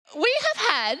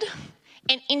had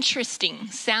an interesting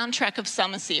soundtrack of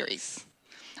summer series.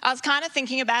 I was kind of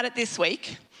thinking about it this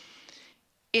week.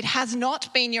 It has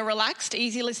not been your relaxed,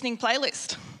 easy listening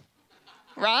playlist,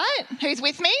 right? Who's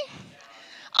with me?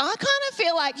 I kind of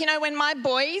feel like, when my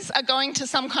boys are going to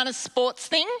some kind of sports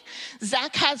thing,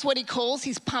 Zach has what he calls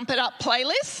his Pump It Up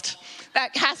playlist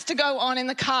that has to go on in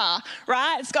the car,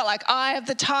 right? It's got like Eye of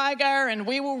the Tiger and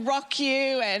We Will Rock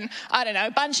You and I don't know,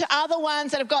 a bunch of other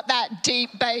ones that have got that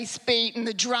deep bass beat and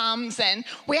the drums, and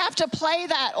we have to play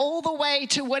that all the way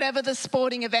to whatever the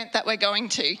sporting event that we're going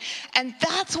to. And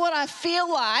that's what I feel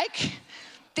like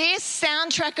this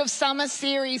soundtrack of summer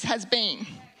series has been.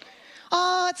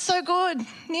 Oh, it's so good.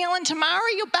 Neil and Tamara,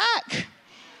 you're back.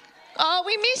 Oh,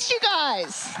 we missed you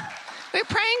guys. We're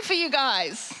praying for you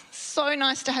guys. So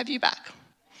nice to have you back.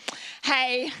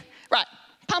 Hey, right,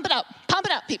 pump it up,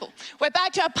 people. We're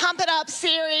back to our Pump It Up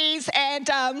series, and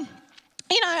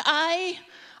I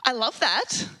love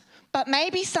that, but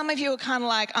maybe some of you are kind of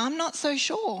like, I'm not so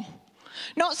sure.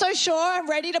 Not so sure I'm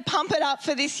ready to pump it up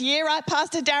for this year, right?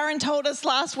 Pastor Darren told us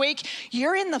last week,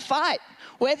 you're in the fight,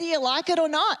 whether you like it or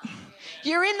not.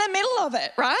 You're in the middle of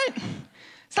it, right?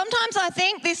 Sometimes I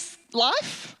think this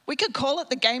life, we could call it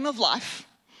the game of life.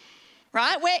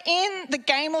 Right? We're in the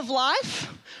game of life,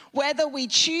 whether we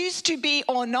choose to be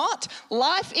or not.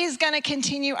 Life is going to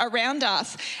continue around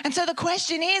us. And so the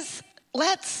question is,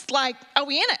 are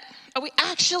we in it? Are we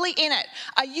actually in it?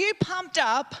 Are you pumped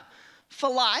up for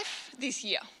life this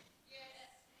year?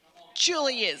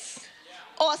 Julie is.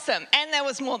 Awesome. And there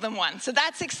was more than one. So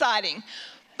that's exciting.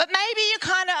 But maybe you're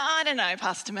kind of, I don't know,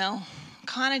 Pastor Mel,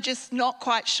 kind of just not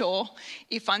quite sure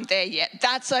if I'm there yet.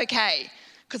 That's okay.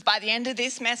 Because by the end of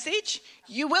this message,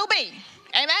 you will be.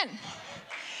 Amen.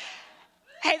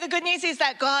 Hey, the good news is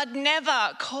that God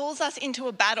never calls us into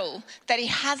a battle that he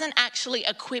hasn't actually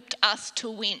equipped us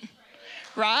to win.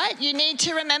 Right? You need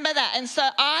to remember that. And so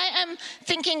I am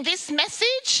thinking this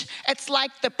message, it's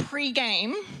like the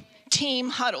pre-game team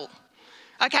huddle.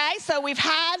 Okay, so we've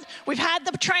had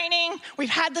the training, we've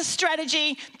had the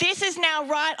strategy. This is now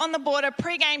right on the border,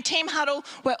 pre-game team huddle.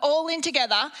 We're all in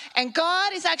together, and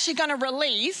God is actually going to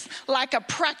release like a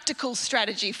practical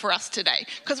strategy for us today,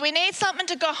 because we need something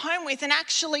to go home with and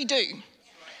actually do.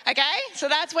 Okay, so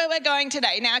that's where we're going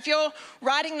today. Now, if you're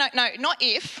writing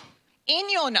in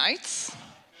your notes,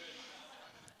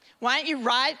 why don't you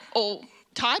write or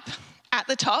type at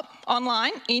the top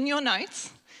online in your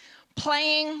notes,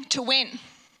 playing to win.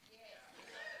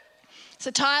 It's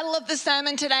the title of the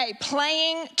sermon today,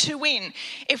 Playing to Win.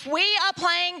 If we are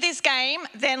playing this game,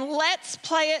 then let's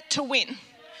play it to win,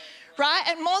 right?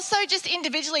 And more so just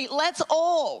individually,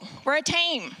 we're a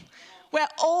team. We're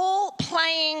all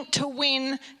playing to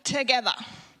win together.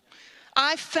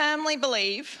 I firmly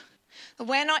believe that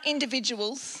we're not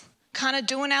individuals kind of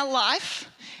doing our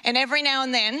life and every now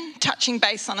and then touching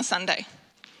base on a Sunday.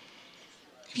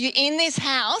 If you're in this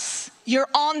house, you're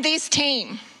on this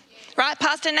team. Right?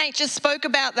 Pastor Nate just spoke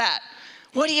about that.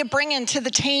 What are you bringing to the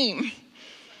team?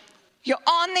 You're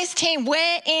on this team.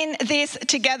 We're in this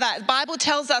together. The Bible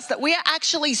tells us that we are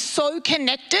actually so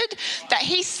connected that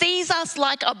he sees us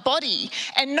like a body,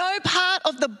 and no part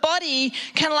of the body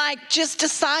can just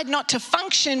decide not to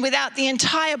function without the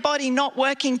entire body not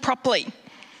working properly.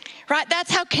 Right?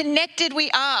 That's how connected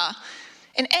we are.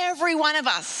 And every one of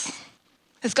us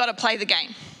has got to play the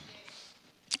game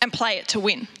and play it to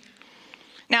win.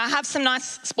 Now, I have some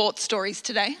nice sports stories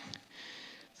today,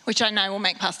 which I know will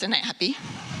make Pastor Nate happy.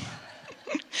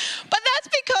 But that's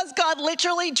because God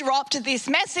literally dropped this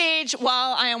message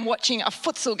while I am watching a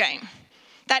futsal game.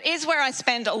 That is where I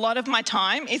spend a lot of my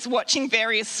time, is watching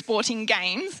various sporting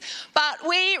games. But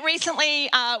we recently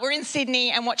were in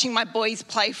Sydney and watching my boys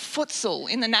play futsal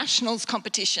in the Nationals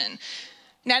competition.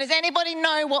 Now, does anybody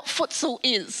know what futsal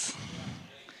is?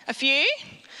 A few?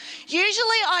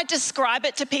 Usually I describe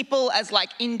it to people as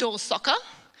indoor soccer,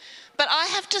 but I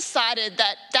have decided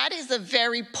that is a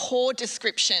very poor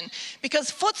description,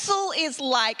 because futsal is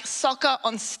like soccer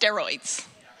on steroids.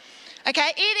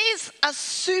 Okay, it is a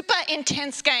super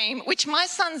intense game, which my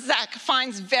son Zach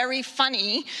finds very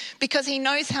funny because he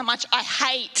knows how much I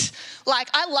hate.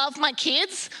 I love my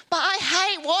kids, but I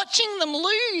hate watching them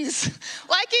lose.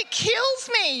 It kills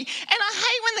me. And I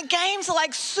hate when the games are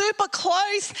super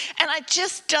close, and it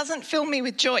just doesn't fill me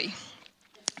with joy.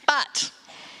 But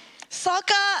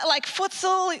Soccer, like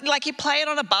futsal, like you play it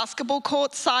on a basketball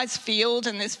court size field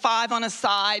and there's 5 on a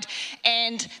side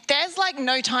and there's like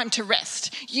no time to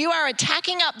rest. You are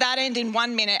attacking up that end in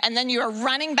 1 minute and then you are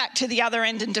running back to the other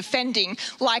end and defending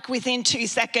like within 2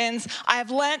 seconds. I have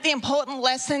learnt the important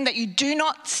lesson that you do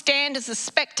not stand as a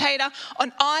spectator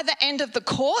on either end of the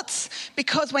courts,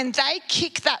 because when they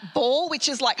kick that ball, which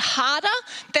is like harder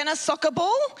than a soccer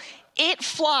ball, it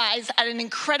flies at an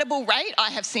incredible rate.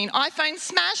 I have seen iPhones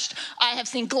smashed. I have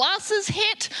seen glasses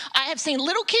hit. I have seen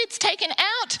little kids taken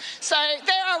out. So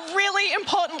there are really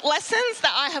important lessons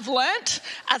that I have learnt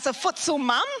as a futsal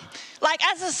mum. Like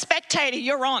as a spectator,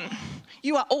 you're on.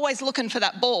 You are always looking for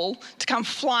that ball to come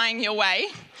flying your way,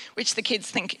 which the kids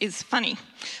think is funny.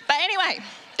 But anyway,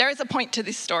 there is a point to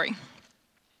this story.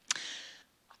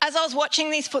 As I was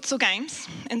watching these futsal games,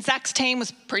 and Zach's team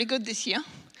was pretty good this year,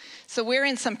 so we're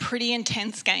in some pretty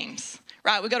intense games,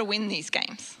 right? We've got to win these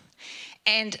games.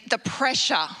 And the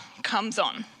pressure comes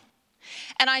on.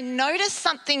 And I noticed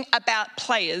something about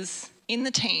players in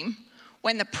the team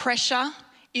when the pressure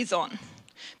is on,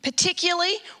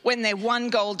 particularly when they're 1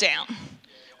 goal down,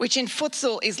 which in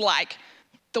futsal is like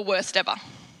the worst ever,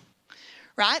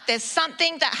 right? There's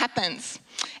something that happens.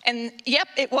 And yep,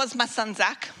 it was my son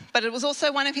Zach, but it was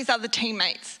also one of his other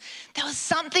teammates. There was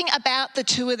something about the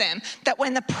two of them that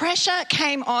when the pressure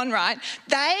came on, right,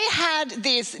 they had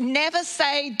this never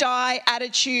say die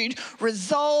attitude,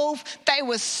 resolve. They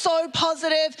were so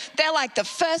positive. They're like the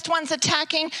first ones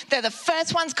attacking. They're the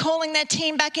first ones calling their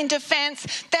team back in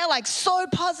defense. They're like so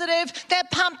positive. They're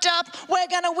pumped up. We're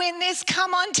going to win this.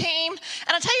 Come on, team.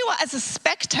 And I tell you what, as a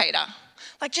spectator,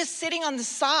 like just sitting on the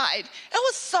side, it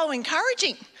was so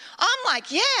encouraging. I'm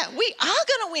like, yeah, we are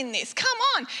going to win this. Come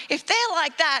on. If they're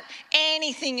like that,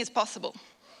 anything is possible.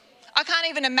 I can't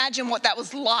even imagine what that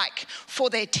was like for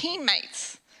their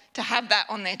teammates to have that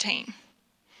on their team.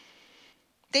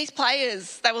 These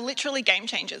players, they were literally game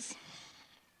changers.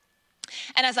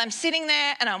 And as I'm sitting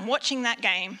there and I'm watching that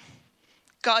game,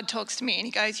 God talks to me and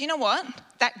he goes, you know what?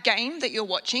 That game that you're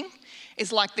watching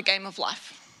is like the game of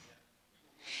life.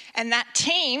 And that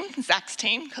team, Zach's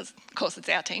team, because of course it's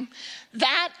our team,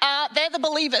 they're the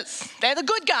believers. They're the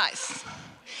good guys.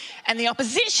 And the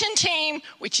opposition team,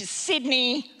 which is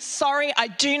Sydney, sorry, I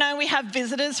do know we have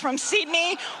visitors from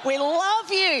Sydney. We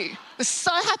love you. We're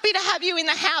so happy to have you in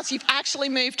the house. You've actually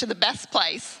moved to the best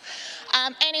place.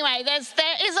 Anyway, there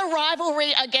is a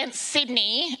rivalry against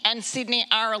Sydney, and Sydney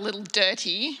are a little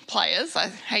dirty players. I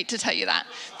hate to tell you that.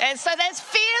 There's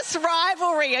fierce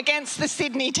rivalry against the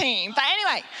Sydney team. But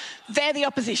anyway, they're the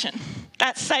opposition.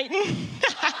 That's Satan and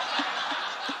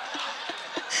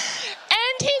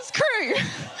his crew.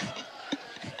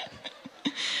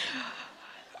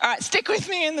 All right, stick with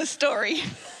me in the story.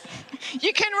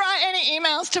 You can write any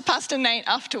emails to Pastor Nate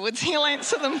afterwards. He'll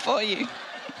answer them for you.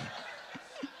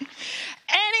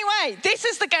 Anyway, this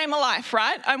is the game of life,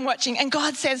 right? I'm watching, and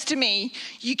God says to me,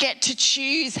 you get to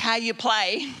choose how you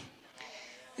play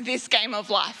this game of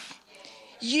life.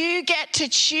 You get to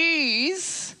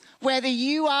choose whether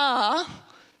you are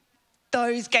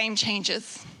those game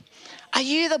changers. Are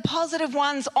you the positive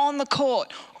ones on the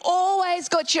court? Always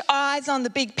got your eyes on the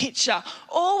big picture.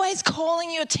 Always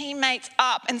calling your teammates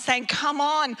up and saying, come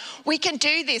on, we can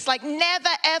do this. Like never,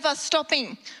 ever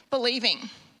stopping believing.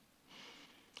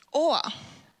 Or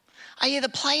are you the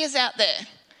players out there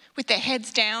with their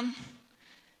heads down,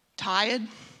 tired,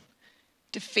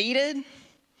 defeated,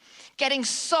 getting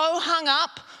so hung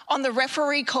up on the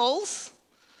referee calls,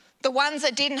 the ones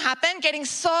that didn't happen, getting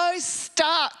so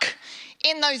stuck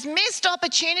in those missed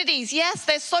opportunities? Yes,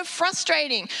 they're so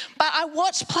frustrating, but I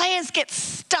watch players get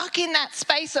stuck in that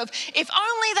space of, if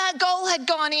only that goal had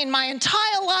gone in, my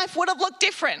entire life would have looked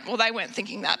different. Well, they weren't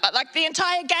thinking that, but like the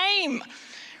entire game,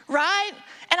 right?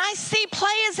 And I see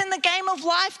players in the game of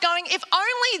life going, if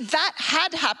only that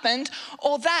had happened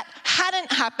or that hadn't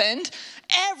happened,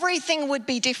 everything would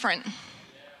be different.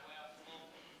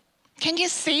 Can you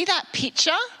see that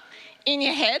picture in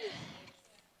your head?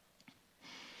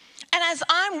 And as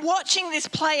I'm watching this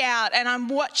play out and I'm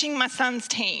watching my son's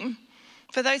team,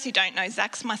 for those who don't know,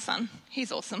 Zach's my son.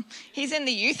 He's awesome. He's in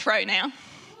the youth row now.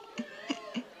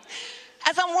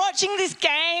 As I'm watching this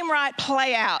game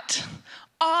play out,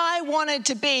 I wanted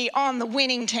to be on the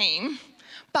winning team,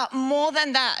 but more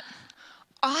than that,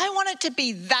 I wanted to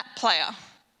be that player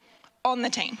on the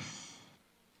team.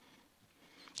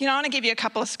 You know, I want to give you a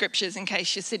couple of scriptures in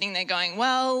case you're sitting there going,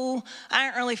 well, I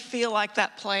don't really feel like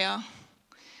that player.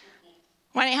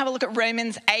 Why don't you have a look at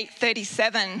Romans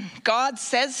 8:37? God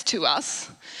says to us,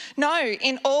 no,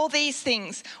 in all these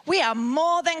things, we are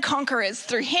more than conquerors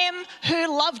through him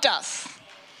who loved us.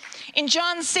 In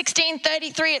John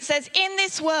 16:33, it says, "In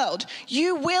this world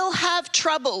you will have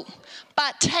trouble,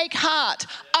 but take heart.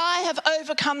 I have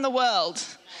overcome the world."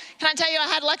 Can I tell you, I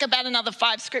had like about another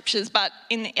 5 scriptures, but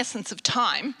in the essence of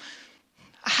time,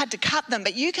 I had to cut them.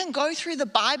 But you can go through the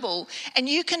Bible and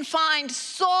you can find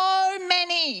so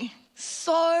many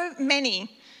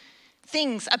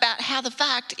things about how the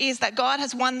fact is that God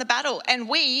has won the battle and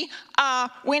we are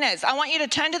winners. I want you to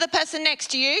turn to the person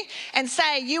next to you and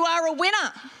say, "You are a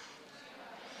winner."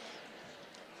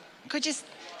 Could you,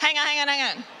 hang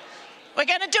on. We're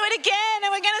going to do it again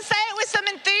and we're going to say it with some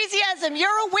enthusiasm.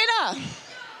 You're a winner.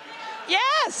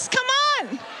 Yes, come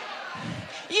on.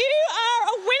 You are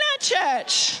a winner,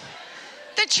 church.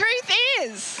 The truth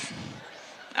is.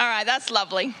 All right, that's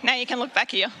lovely. Now you can look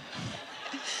back here.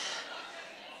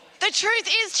 The truth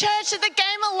is, church, that the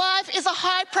game of life is a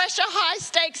high-pressure,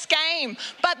 high-stakes game,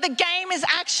 but the game is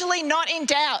actually not in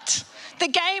doubt. The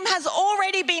game has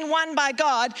already been won by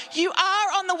God. You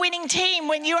are on the winning team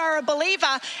when you are a believer,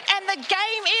 and the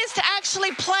game is to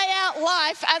actually play out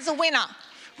life as a winner,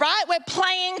 right? We're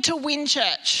playing to win,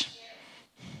 church.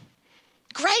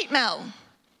 Great, Mel.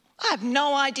 I have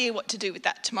no idea what to do with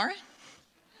that tomorrow.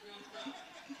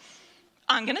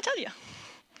 I'm going to tell you.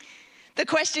 The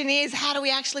question is, how do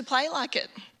we actually play like it?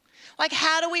 Like,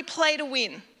 how do we play to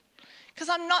win? Because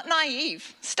I'm not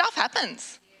naive. Stuff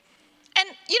happens. And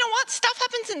you know what? Stuff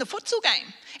happens in the futsal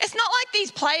game. It's not like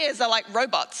these players are like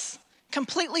robots,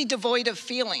 completely devoid of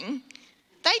feeling.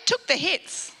 They took the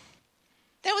hits.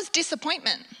 There was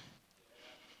disappointment.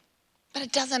 But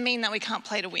it doesn't mean that we can't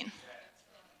play to win.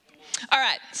 All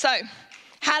right, so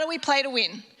how do we play to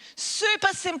win?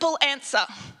 Super simple answer.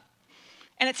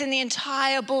 And it's in the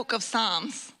entire book of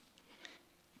Psalms.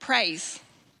 Praise.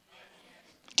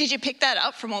 Did you pick that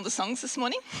up from all the songs this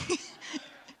morning?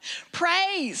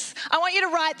 Praise. I want you to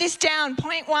write this down.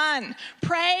 Point 1.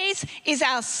 Praise is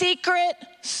our secret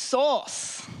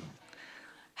sauce.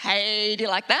 Hey, do you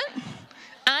like that?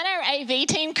 Aren't our AV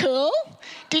team cool?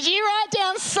 Did you write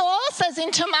down sauce as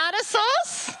in tomato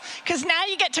sauce? Because now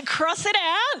you get to cross it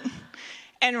out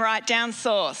and write down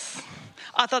sauce.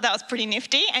 I thought that was pretty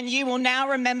nifty, and you will now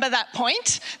remember that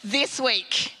point this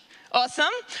week.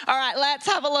 Awesome. All right, let's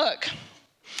have a look.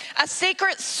 A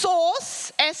secret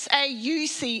sauce,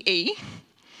 S-A-U-C-E,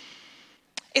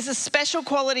 is a special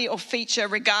quality or feature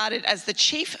regarded as the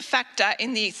chief factor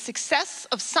in the success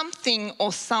of something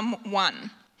or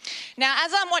someone. Now,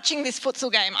 as I'm watching this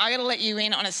futsal game, I got to let you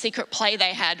in on a secret play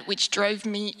they had, which drove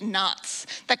me nuts.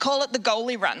 They call it the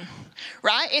goalie run,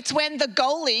 right? It's when the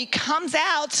goalie comes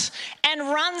out and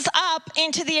runs up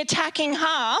into the attacking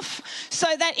half so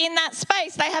that in that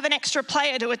space they have an extra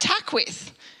player to attack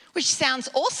with, which sounds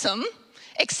awesome,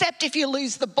 except if you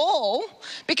lose the ball,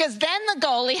 because then the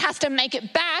goalie has to make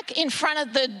it back in front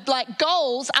of the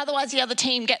goals, otherwise the other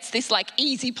team gets this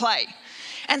easy play.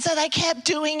 And so they kept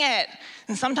doing it.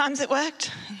 And sometimes it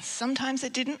worked, and sometimes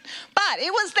it didn't. But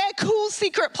it was their cool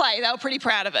secret play. They were pretty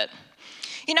proud of it.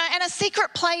 You know, and a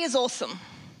secret play is awesome.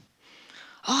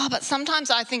 Oh, but sometimes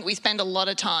I think we spend a lot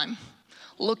of time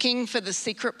looking for the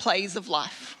secret plays of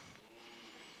life.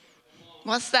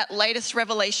 What's that latest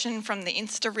revelation from the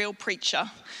Insta-Reel preacher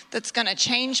that's going to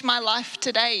change my life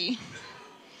today?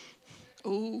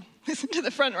 Ooh, listen to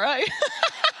the front row.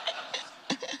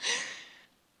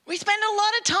 We spend a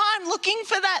lot of time looking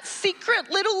for that secret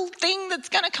little thing that's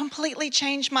going to completely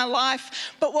change my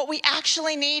life. But what we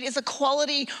actually need is a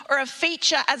quality or a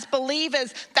feature as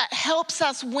believers that helps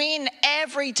us win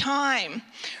every time,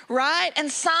 right?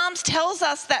 And Psalms tells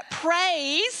us that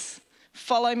praise,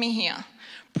 follow me here,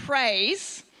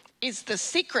 praise is the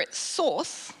secret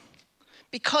sauce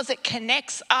because it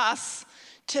connects us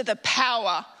to the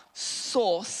power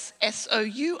source,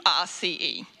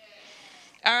 S-O-U-R-C-E.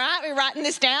 All right, we're writing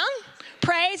this down.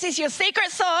 Praise is your secret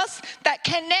sauce that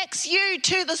connects you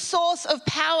to the source of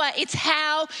power. It's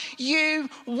how you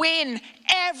win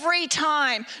every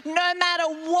time. No matter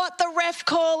what the ref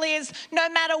call is, no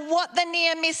matter what the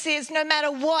near miss is, no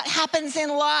matter what happens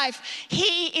in life,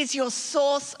 He is your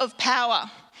source of power.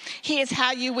 He is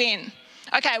how you win.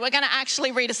 Okay, we're going to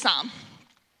actually read a psalm.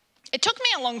 It took me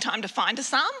a long time to find a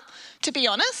psalm, to be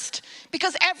honest,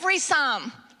 because every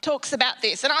psalm talks about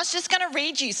this. And I was just going to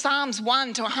read you Psalms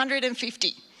 1 to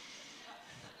 150.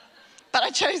 But I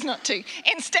chose not to.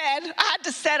 Instead, I had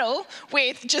to settle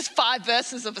with just 5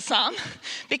 verses of a psalm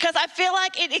because I feel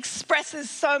like it expresses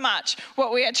so much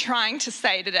what we are trying to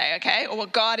say today, okay? Or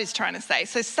what God is trying to say.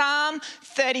 So Psalm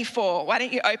 34, why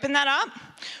don't you open that up?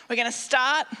 We're going to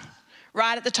start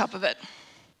right at the top of it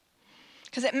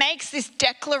because it makes this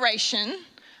declaration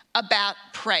about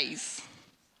praise.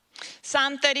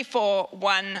 Psalm 34,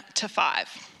 1 to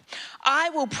 5. I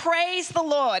will praise the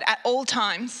Lord at all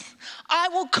times. I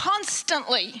will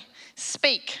constantly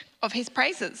speak of his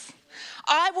praises.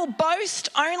 I will boast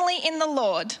only in the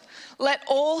Lord. Let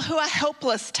all who are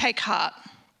helpless take heart.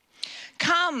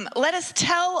 Come, let us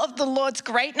tell of the Lord's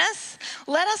greatness.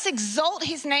 Let us exalt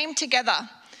his name together.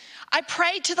 I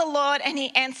prayed to the Lord and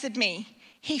he answered me.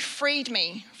 He freed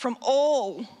me from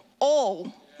all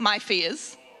my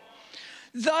fears.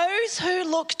 Those who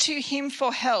look to him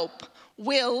for help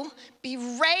will be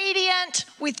radiant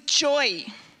with joy,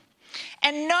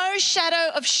 and no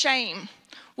shadow of shame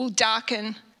will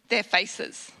darken their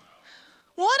faces.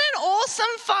 What an awesome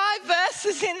 5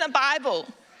 verses in the Bible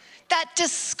that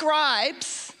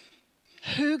describes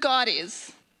who God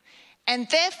is and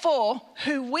therefore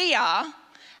who we are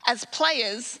as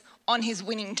players on his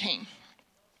winning team.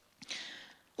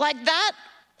 Like that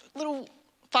little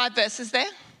 5 verses there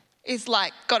is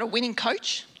like got a winning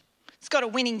coach. It's got a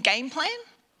winning game plan.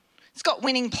 It's got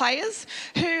winning players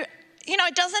who,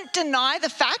 doesn't deny the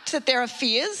fact that there are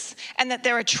fears and that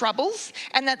there are troubles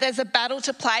and that there's a battle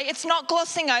to play. It's not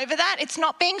glossing over that. It's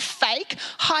not being fake,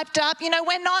 hyped up.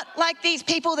 We're not like these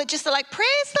people that just are like,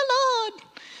 praise the Lord,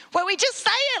 where we just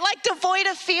say it like devoid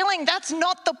of feeling. That's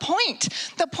not the point.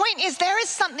 The point is there is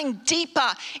something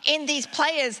deeper in these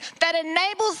players that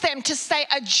enables them to say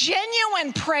a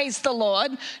genuine praise the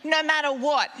Lord no matter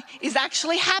what is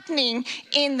actually happening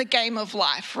in the game of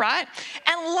life, right?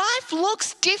 And life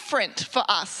looks different for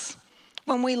us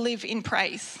when we live in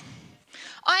praise.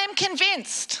 I am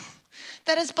convinced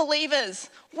that as believers,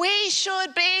 we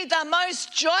should be the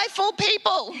most joyful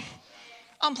people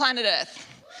on planet Earth.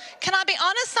 Can I be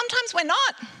honest? Sometimes we're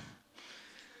not.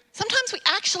 Sometimes we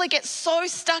actually get so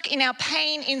stuck in our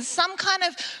pain in some kind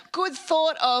of good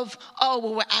thought of,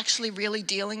 we're actually really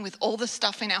dealing with all the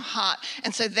stuff in our heart.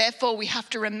 And so therefore we have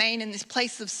to remain in this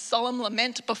place of solemn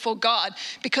lament before God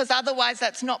because otherwise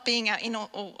that's not being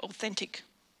authentic.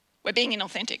 We're being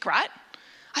inauthentic, right?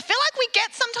 I feel like we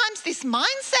get sometimes this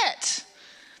mindset.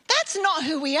 That's not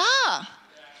who we are.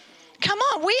 Come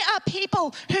on, we are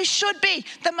people who should be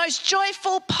the most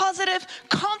joyful, positive,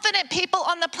 confident people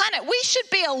on the planet. We should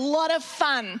be a lot of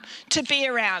fun to be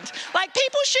around. Like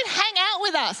people should hang out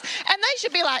with us and they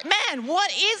should be like, man,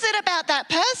 what is it about that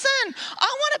person? I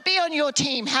want to be on your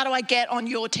team. How do I get on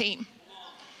your team?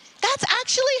 That's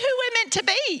actually who we're meant to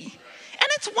be. And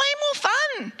it's way more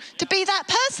fun to be that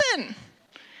person.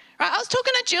 Right? I was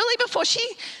talking to Julie before.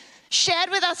 She shared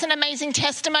with us an amazing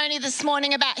testimony this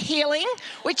morning about healing,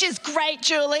 which is great,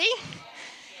 Julie.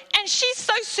 And she's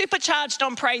so supercharged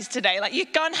on praise today. Like you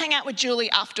go and hang out with Julie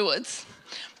afterwards.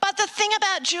 But the thing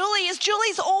about Julie is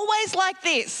Julie's always like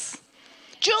this.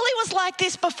 Julie was like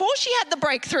this before she had the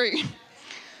breakthrough.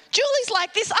 Julie's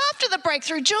like this after the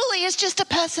breakthrough. Julie is just a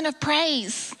person of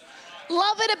praise.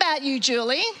 Love it about you,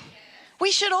 Julie.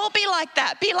 We should all be like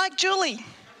that. Be like Julie.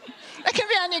 That can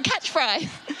be our new catchphrase.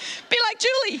 Be like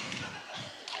Julie.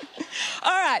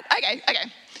 All right,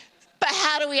 okay. But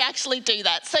how do we actually do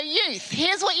that? So youth,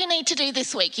 here's what you need to do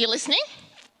this week. You listening?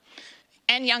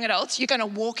 And young adults, you're going to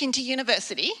walk into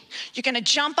university. You're going to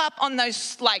jump up on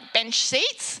those bench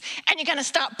seats and you're going to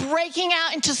start breaking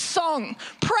out into song.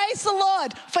 Praise the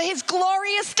Lord for his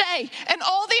glorious day and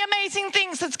all the amazing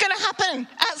things that's going to happen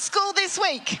at school this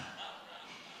week.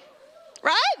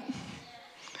 Right?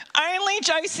 Only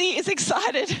Josie is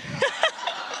excited.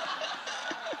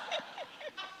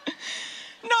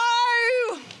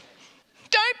 No!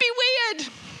 Don't be weird.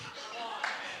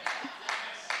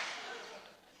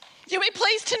 You'll be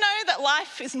pleased to know that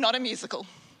life is not a musical.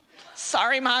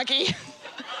 Sorry, Margie.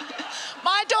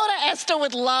 My daughter Esther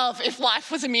would love if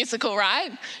life was a musical, right?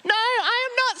 No, I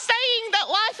am not saying that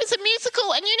life is a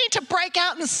musical and you need to break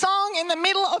out in song in the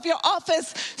middle of your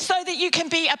office so that you can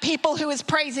be a people who is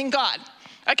praising God.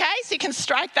 Okay, so you can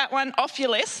strike that one off your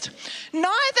list. Neither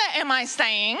am I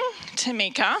saying,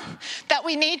 Tamika, that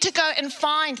we need to go and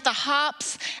find the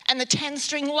harps and the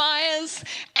 10-string lyres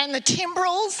and the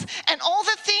timbrels and all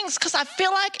the things, because I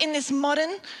feel like in this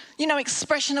modern,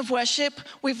 expression of worship,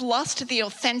 we've lost the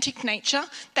authentic nature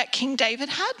that King David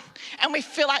had, and we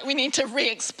feel like we need to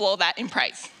re-explore that in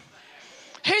praise.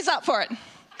 Who's up for it?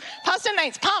 Pastor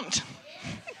Nate's pumped.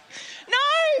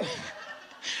 No!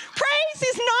 Praise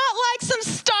is not like some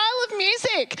style of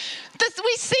music.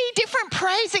 We see different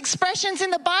praise expressions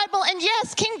in the Bible. And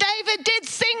yes, King David did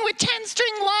sing with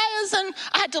 10-string lyres. And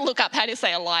I had to look up how to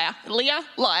say a lyre.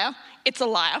 Lyre. It's a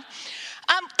lyre.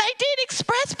 They did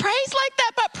express praise like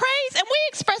that, but praise, and we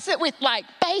express it with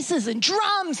basses and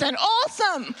drums and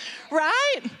awesome,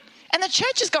 right? And the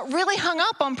church has got really hung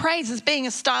up on praise as being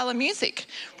a style of music.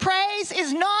 Praise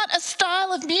is not a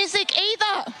style of music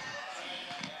either.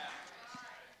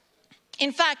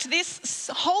 In fact, this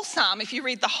whole psalm, if you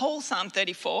read the whole Psalm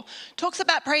 34, talks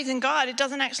about praising God. It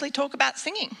doesn't actually talk about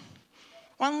singing.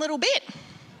 One little bit.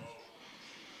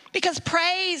 Because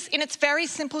praise, in its very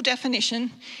simple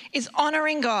definition, is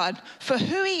honouring God for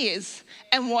who he is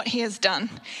and what he has done.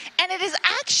 And it is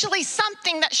actually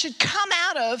something that should come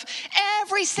out of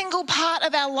every single part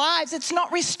of our lives. It's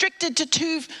not restricted to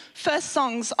 2 first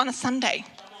songs on a Sunday.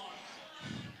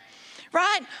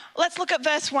 Right? Let's look at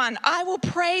verse 1. I will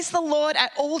praise the Lord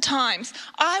at all times.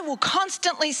 I will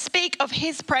constantly speak of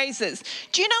his praises.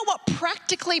 Do you know what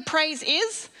practically praise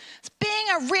is? It's being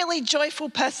a really joyful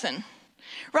person.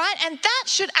 Right? And that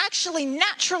should actually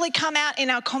naturally come out in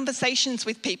our conversations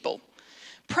with people.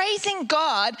 Praising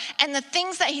God and the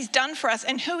things that he's done for us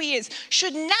and who he is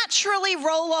should naturally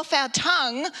roll off our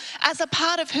tongue as a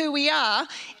part of who we are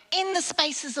in the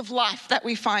spaces of life that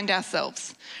we find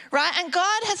ourselves. Right? And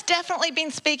God has definitely been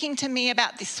speaking to me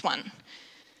about this one.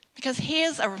 Because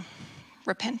here's a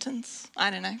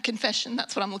confession,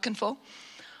 that's what I'm looking for.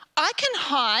 I can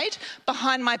hide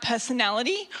behind my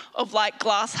personality of like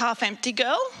glass half empty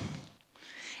girl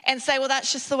and say, well,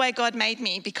 that's just the way God made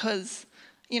me because,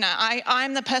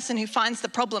 I'm the person who finds the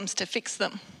problems to fix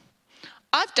them.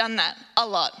 I've done that a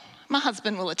lot. My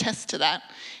husband will attest to that.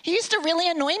 He used to really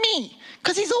annoy me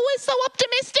because he's always so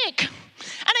optimistic.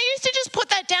 And I used to just put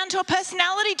that down to a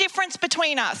personality difference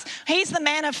between us. He's the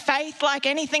man of faith, like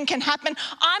anything can happen.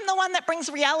 I'm the one that brings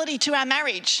reality to our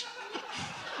marriage.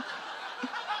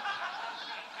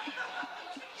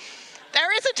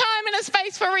 There is a time and a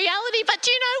space for reality, but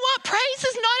do you know what? Praise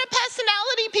is not a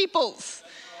personality, peoples.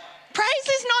 Praise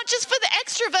is not just for the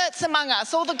extroverts among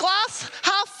us or the glass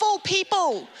half full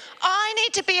people. I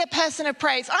need to be a person of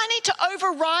praise. I need to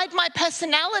override my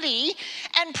personality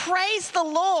and praise the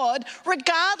Lord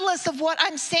regardless of what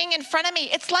I'm seeing in front of me.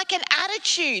 It's like an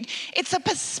attitude. It's a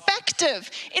perspective.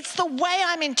 It's the way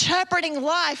I'm interpreting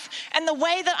life and the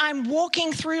way that I'm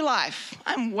walking through life.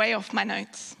 I'm way off my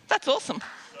notes. That's awesome.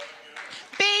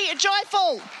 Be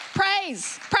joyful.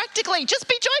 Praise. Practically, just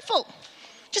be joyful.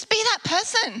 Just be that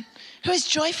person who is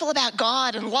joyful about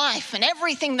God and life and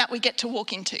everything that we get to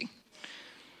walk into.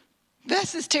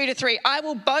 Verses 2-3, I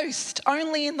will boast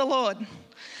only in the Lord.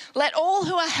 Let all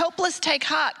who are helpless take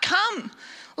heart. Come,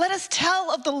 let us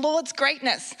tell of the Lord's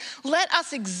greatness. Let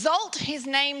us exalt his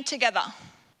name together.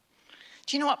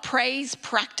 Do you know what praise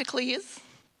practically is?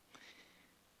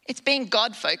 It's being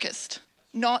God-focused,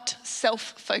 not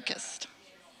self-focused.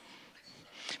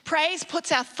 Praise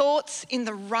puts our thoughts in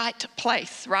the right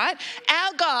place, right?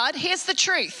 Our God, here's the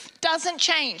truth, doesn't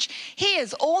change. He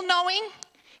is all-knowing.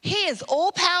 He is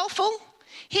all-powerful.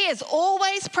 He is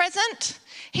always present.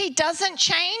 He doesn't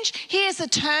change. He is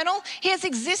eternal. He has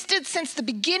existed since the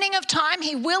beginning of time.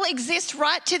 He will exist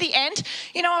right to the end.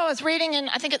 I was reading in,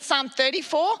 I think it's Psalm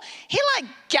 34. He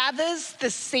gathers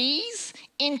the seas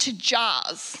into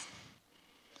jars.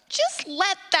 Just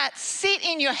let that sit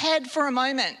in your head for a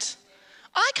moment.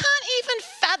 I can't even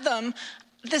fathom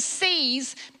the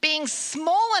seas being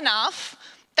small enough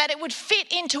that it would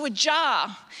fit into a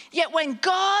jar. Yet when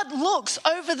God looks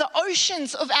over the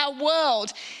oceans of our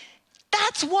world,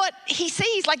 that's what he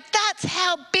sees. That's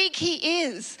how big he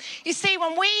is. You see,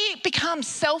 when we become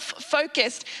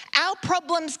self-focused, our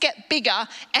problems get bigger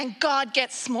and God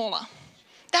gets smaller.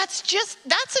 That's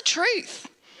a truth.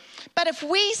 But if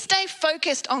we stay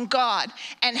focused on God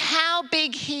and how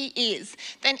big he is,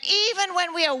 then even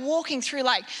when we are walking through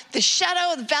the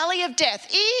shadow of the valley of death,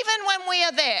 even when we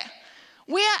are there,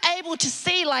 we are able to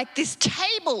see this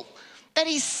table that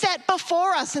he's set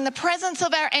before us in the presence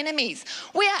of our enemies.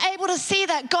 We are able to see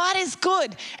that God is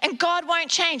good and God won't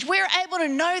change. We're able to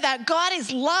know that God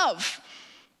is love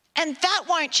and that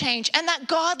won't change, and that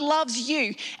God loves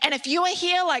you. And if you are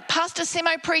here like Pastor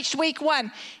Simo preached week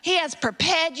 1, he has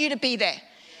prepared you to be there.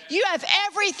 You have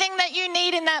everything that you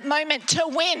need in that moment to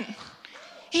win.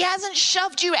 He hasn't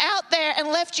shoved you out there and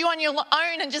left you on your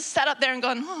own and just sat up there and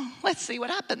gone, let's see what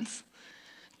happens.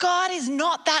 God is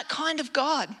not that kind of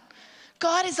God.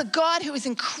 God is a God who is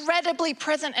incredibly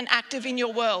present and active in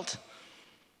your world.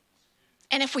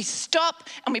 And if we stop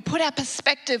and we put our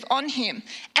perspective on him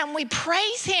and we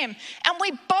praise him and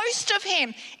we boast of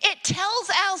him, it tells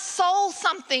our soul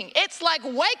something. It's like,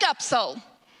 wake up, soul.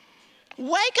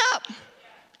 Wake up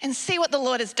and see what the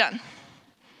Lord has done.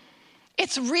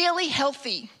 It's really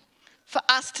healthy for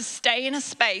us to stay in a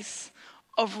space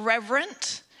of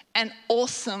reverent and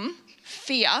awesome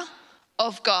fear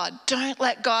of God. Don't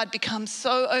let God become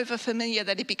so overfamiliar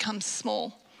that he becomes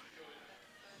small.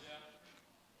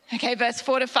 Okay, verse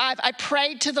 4-5, I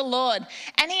prayed to the Lord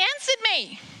and he answered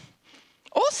me.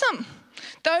 Awesome.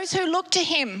 Those who look to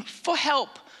him for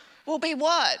help will be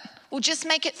what? will just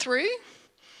make it through,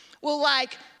 will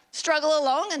struggle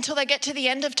along until they get to the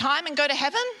end of time and go to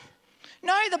heaven?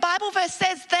 No, the Bible verse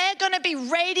says they're going to be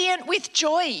radiant with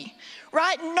joy,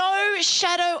 right? No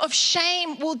shadow of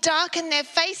shame will darken their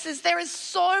faces. There is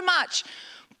so much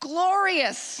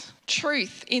glorious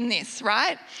truth in this,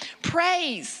 right?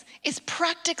 Praise is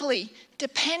practically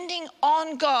depending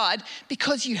on God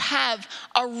because you have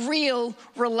a real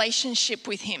relationship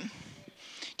with him.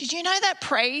 Did you know that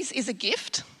praise is a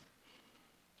gift?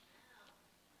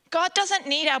 God doesn't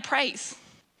need our praise.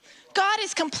 God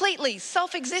is completely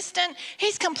self-existent.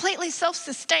 He's completely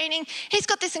self-sustaining. He's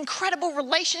got this incredible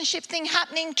relationship thing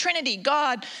happening. Trinity,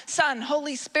 God, Son,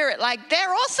 Holy Spirit,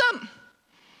 they're awesome.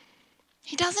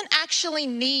 He doesn't actually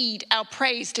need our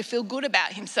praise to feel good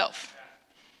about himself.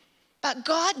 But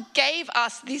God gave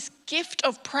us this gift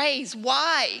of praise.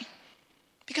 Why?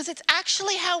 Because it's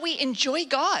actually how we enjoy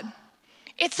God.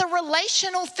 It's a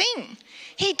relational thing.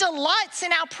 He delights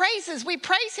in our praises. We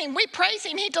praise him.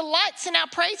 He delights in our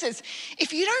praises.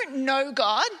 If you don't know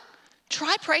God,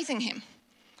 try praising him.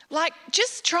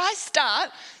 Just start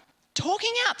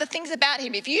talking out the things about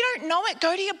him. If you don't know it,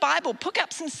 go to your Bible, pick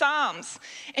up some Psalms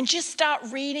and just start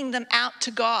reading them out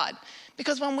to God.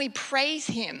 Because when we praise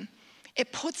him,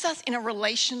 it puts us in a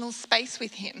relational space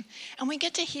with him and we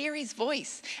get to hear his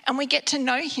voice and we get to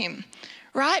know him.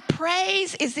 Right?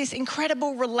 Praise is this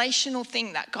incredible relational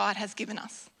thing that God has given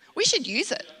us. We should use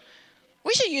it.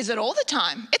 We should use it all the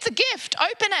time. It's a gift.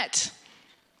 Open it.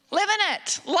 Live in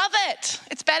it. Love it.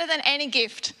 It's better than any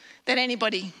gift that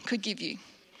anybody could give you.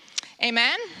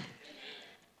 Amen?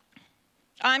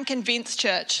 I'm convinced,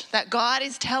 church, that God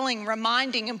is telling,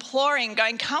 reminding, imploring,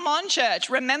 going, come on, church,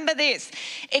 remember this.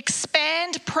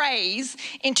 Expand praise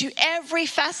into every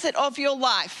facet of your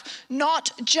life,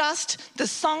 not just the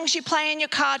songs you play in your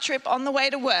car trip on the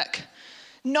way to work,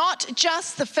 not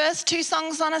just the first 2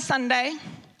 songs on a Sunday,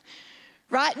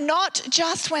 right? Not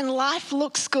just when life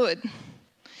looks good,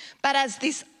 but as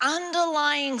this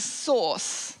underlying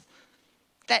source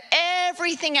that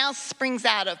everything else springs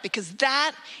out of, because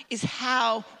that is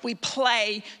how we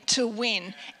play to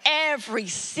win every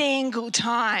single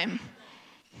time.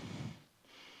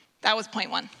 That was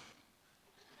point 1.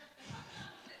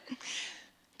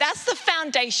 That's the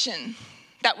foundation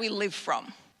that we live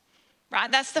from, right?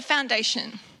 That's the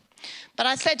foundation. But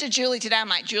I said to Julie today, I'm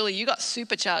like, Julie, you got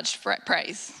supercharged for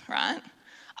praise, right?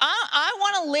 I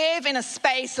want to live in a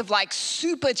space of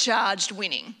supercharged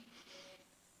winning.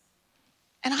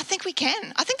 And I think we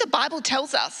can. I think the Bible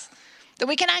tells us that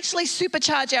we can actually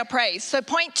supercharge our praise. So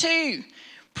point 2,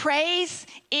 praise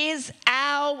is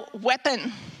our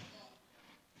weapon.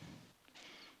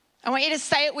 I want you to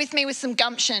say it with me with some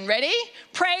gumption. Ready?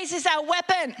 Praise is our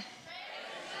weapon.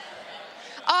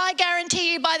 I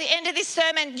guarantee you by the end of this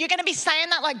sermon, you're going to be saying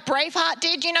that like Braveheart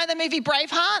did. You know the movie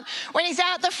Braveheart? When he's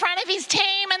out the front of his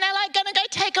team and they're going to go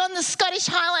take on the Scottish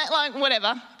Highland,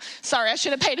 whatever. Sorry, I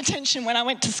should have paid attention when I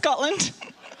went to Scotland.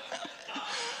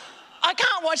 I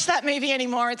can't watch that movie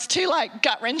anymore. It's too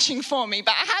gut-wrenching for me,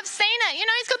 but I have seen it.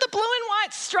 He's got the blue and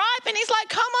white stripe and he's like,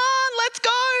 come on, let's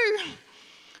go.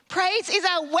 Praise is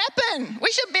our weapon.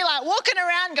 We should be walking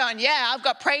around going, yeah, I've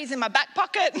got praise in my back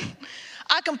pocket.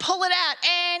 I can pull it out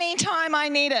anytime I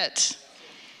need it.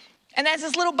 And there's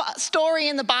this little story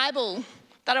in the Bible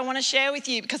that I want to share with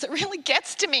you because it really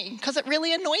gets to me, because it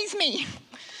really annoys me,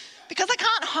 because I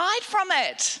can't hide from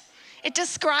it. It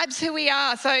describes who we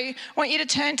are. So I want you to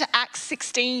turn to Acts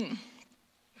 16.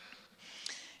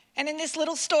 And in this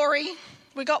little story,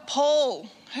 we got Paul.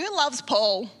 Who loves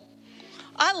Paul?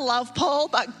 I love Paul,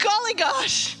 but golly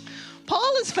gosh,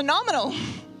 Paul is phenomenal.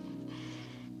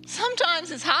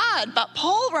 Sometimes it's hard, but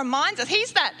Paul reminds us,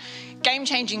 he's that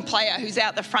game-changing player who's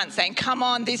out the front saying, come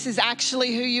on, this is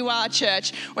actually who you are,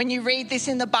 church. When you read this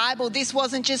in the Bible, this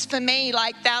wasn't just for me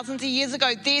thousands of years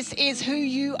ago. This is who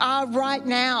you are right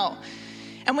now.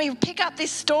 And we pick up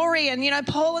this story and,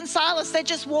 Paul and Silas, they're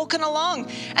just walking along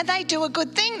and they do a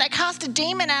good thing. They cast a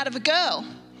demon out of a girl.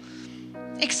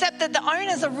 Except that the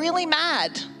owners are really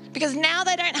mad because now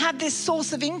they don't have this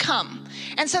source of income.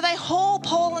 And so they haul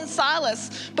Paul and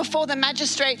Silas before the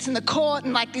magistrates and the court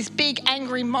and this big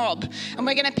angry mob. And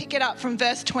we're going to pick it up from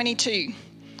verse 22,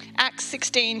 Acts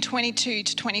 16, 22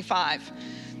 to 25.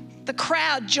 The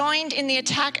crowd joined in the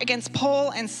attack against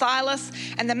Paul and Silas,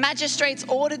 and the magistrates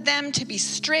ordered them to be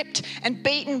stripped and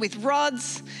beaten with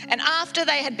rods. And after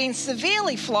they had been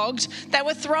severely flogged, they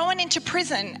were thrown into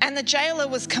prison, and the jailer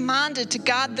was commanded to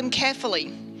guard them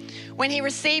carefully. When he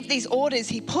received these orders,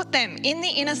 he put them in the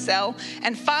inner cell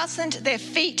and fastened their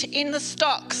feet in the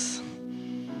stocks.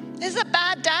 This is a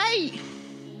bad day,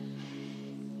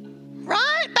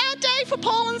 right? Bad day for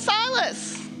Paul and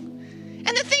Silas.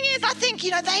 And the thing is, I think,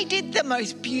 they did the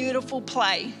most beautiful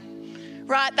play,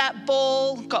 right? That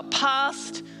ball got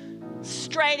passed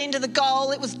straight into the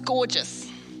goal. It was gorgeous.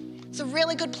 It's a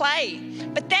really good play.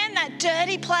 But then that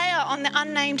dirty player on the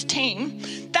unnamed team,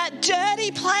 that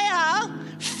dirty player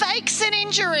fakes an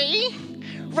injury,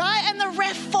 right? And the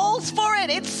ref falls for it.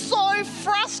 It's so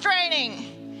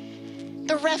frustrating.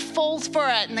 The ref falls for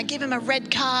it and they give him a red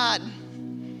card,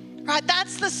 right?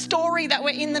 That's the story that we're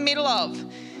in the middle of.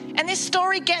 And this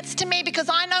story gets to me because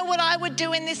I know what I would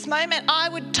do in this moment. I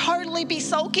would totally be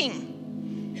sulking.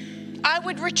 I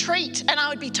would retreat and I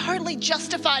would be totally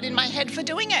justified in my head for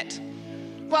doing it.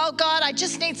 Well, God, I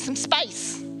just need some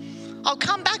space. I'll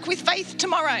come back with faith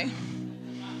tomorrow.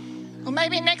 Or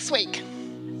maybe next week.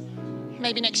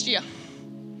 Maybe next year.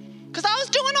 Because I was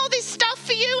doing all this stuff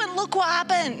for you and look what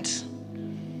happened.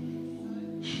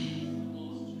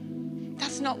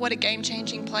 That's not what a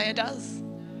game-changing player does.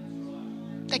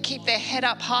 They keep their head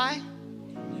up high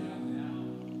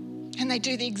and they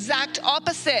do the exact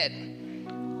opposite.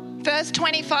 Verse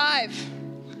 25,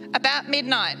 about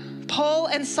midnight, Paul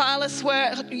and Silas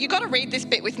were, you got to read this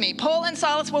bit with me. Paul and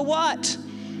Silas were what?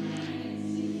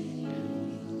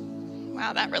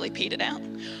 Wow, that really petered out.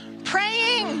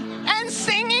 Praying and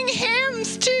singing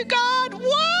hymns to God.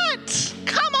 What?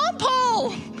 Come on,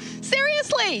 Paul.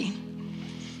 Seriously.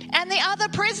 And the other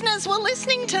prisoners were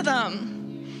listening to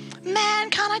them. Man,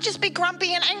 can't I just be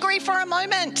grumpy and angry for a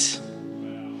moment?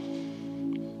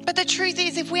 But the truth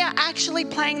is, if we are actually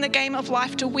playing the game of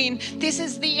life to win, this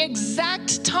is the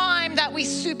exact time that we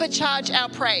supercharge our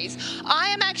praise. I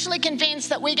am actually convinced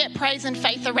that we get praise and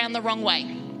faith around the wrong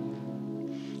way.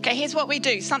 Okay, here's what we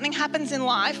do. Something happens in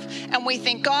life and we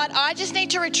think, God, I just need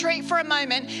to retreat for a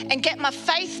moment and get my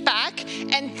faith back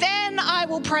and then I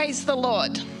will praise the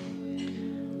Lord.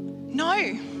 No.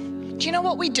 Do you know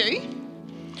what we do?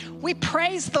 We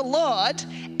praise the Lord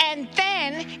and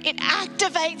then it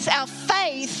activates our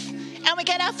faith and we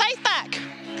get our faith back,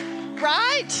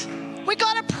 right? We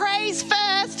got to praise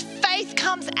first. Faith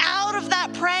comes out of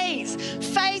that praise.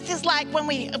 Faith is like when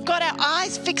we've got our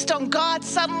eyes fixed on God,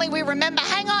 suddenly we remember,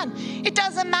 hang on, it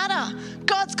doesn't matter.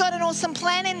 God's got an awesome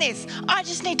plan in this. I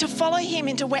just need to follow him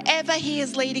into wherever he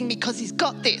is leading me because he's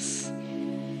got this.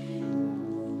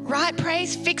 Right?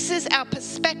 Praise fixes our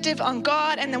perspective on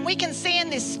God, and then we can see in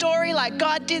this story like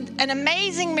God did an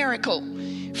amazing miracle.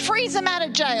 Frees him out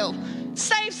of jail.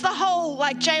 Saves the whole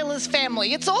jailer's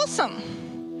family. It's awesome.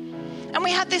 And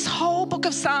we have this whole book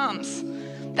of Psalms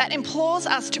that implores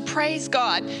us to praise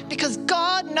God because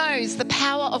God knows the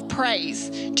power of praise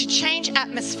to change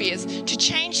atmospheres, to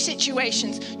change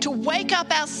situations, to wake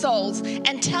up our souls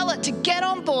and tell it to get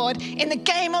on board in the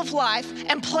game of life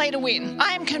and play to win.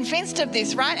 I am convinced of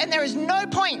this, right? And there is no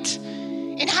point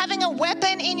in having a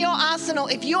weapon in your arsenal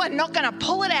if you are not going to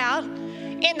pull it out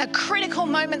in the critical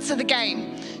moments of the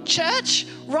game. Church,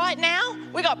 right now,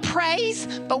 we got praise,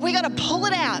 but we got to pull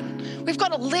it out. We've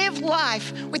got to live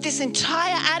life with this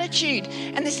entire attitude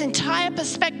and this entire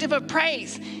perspective of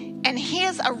praise. And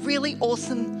here's a really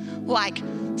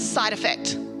awesome, side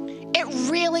effect. It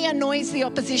really annoys the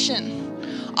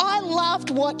opposition. I loved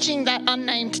watching that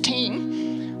unnamed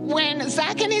team when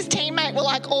Zach and his teammate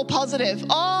were all positive. Oh,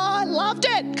 I loved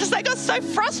it because they got so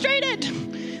frustrated.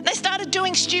 They started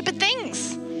doing stupid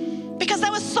things because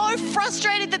they were so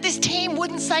frustrated that this team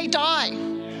wouldn't say die.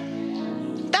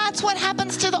 That's what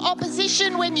happens to the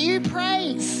opposition when you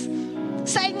praise.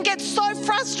 Satan gets so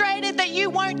frustrated that you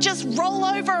won't just roll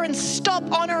over and stop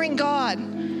honoring God.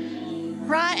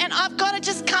 Right? And I've got to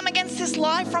just come against this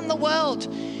lie from the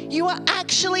world. You are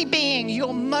actually being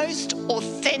your most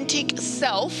authentic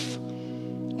self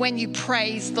when you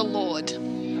praise the Lord.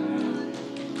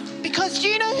 Because do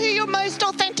you know who your most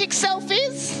authentic self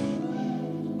is?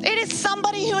 It is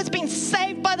somebody who has been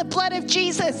saved by the blood of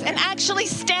Jesus and actually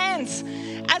stands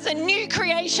as a new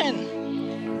creation.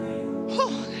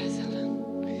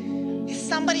 Is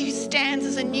somebody who stands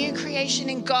as a new creation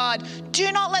in God.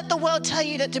 Do not let the world tell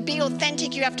you that to be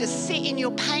authentic, you have to sit in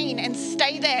your pain and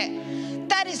stay there.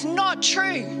 That is not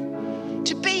true.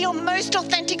 To be your most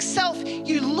authentic self,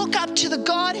 you look up to the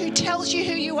God who tells you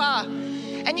who you are.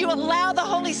 And you allow the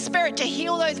Holy Spirit to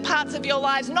heal those parts of your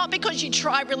lives, not because you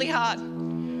try really hard,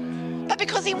 but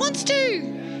because he wants to.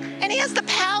 And he has the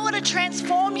power to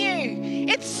transform you.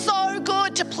 It's so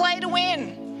good to play to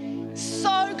win.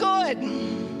 So good.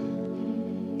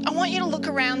 I want you to look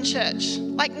around, church.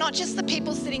 Not just the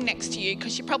people sitting next to you,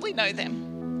 because you probably know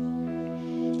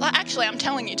them. Actually, I'm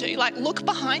telling you to. Look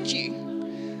behind you.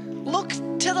 Look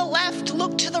to the left.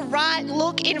 Look to the right.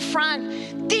 Look in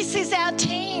front. This is our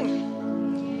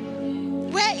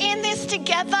team. We're in this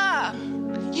together.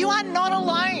 You are not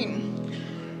alone.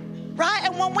 right?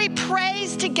 And when we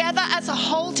praise together as a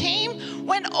whole team,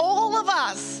 when all of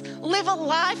us live a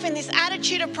life in this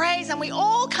attitude of praise and we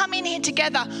all come in here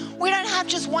together, we don't have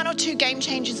just one or two game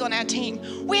changers on our team.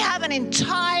 We have an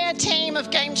entire team of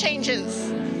game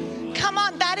changers. Come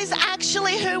on, that is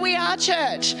actually who we are,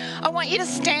 church. I want you to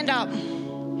stand up.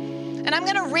 And I'm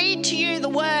going to read to you the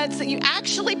words that you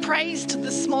actually praised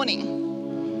this morning.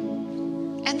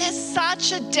 And there's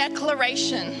such a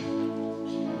declaration.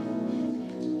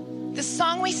 The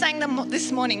song we sang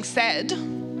this morning said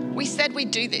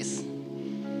we'd do this.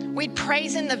 We'd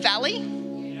praise in the valley.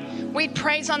 We'd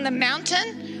praise on the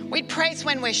mountain. We'd praise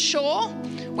when we're sure.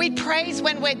 We'd praise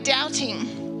when we're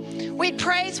doubting. We'd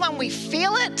praise when we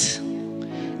feel it.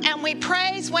 And we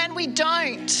praise when we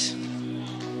don't.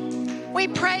 We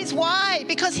praise why?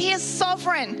 Because he is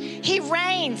sovereign. He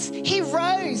reigns. He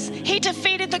rose. He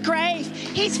defeated the grave.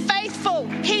 He's faithful.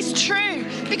 He's true.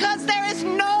 Because there is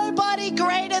nobody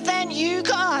greater than you,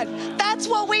 God. That's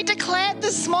what we declared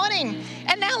this morning.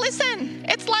 And now listen,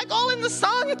 it's like all in the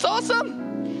song. It's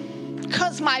awesome.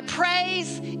 Because my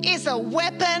praise is a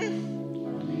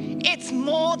weapon. It's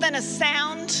more than a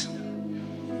sound.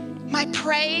 My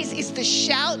praise is the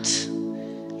shout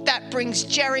that brings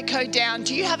Jericho down.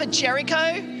 Do you have a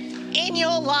Jericho in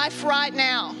your life right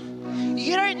now?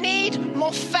 You don't need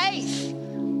more faith.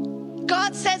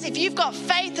 God says if you've got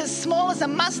faith as small as a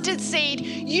mustard seed,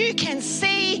 you can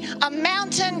see a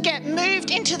mountain get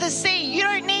moved into the sea. You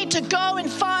don't need to go and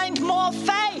find more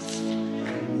faith.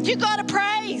 You got to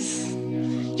praise.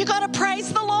 You got to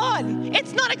praise the Lord.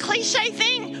 It's not a cliche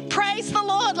thing. Praise the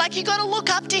Lord. Like you got to look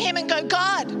up to him and go,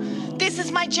 God, this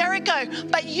is my Jericho,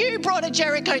 but you brought a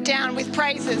Jericho down with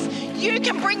praises. You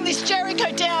can bring this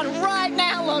Jericho down right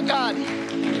now, Lord God.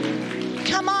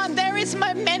 Come on, there is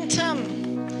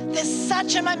momentum. There's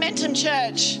such a momentum,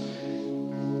 church.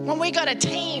 When we got a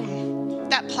team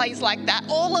that plays like that,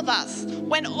 all of us,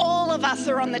 when all of us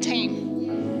are on the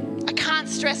team. I can't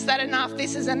stress that enough.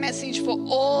 This is a message for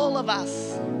all of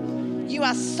us. You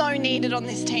are so needed on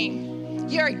this team.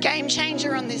 You're a game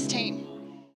changer on this team.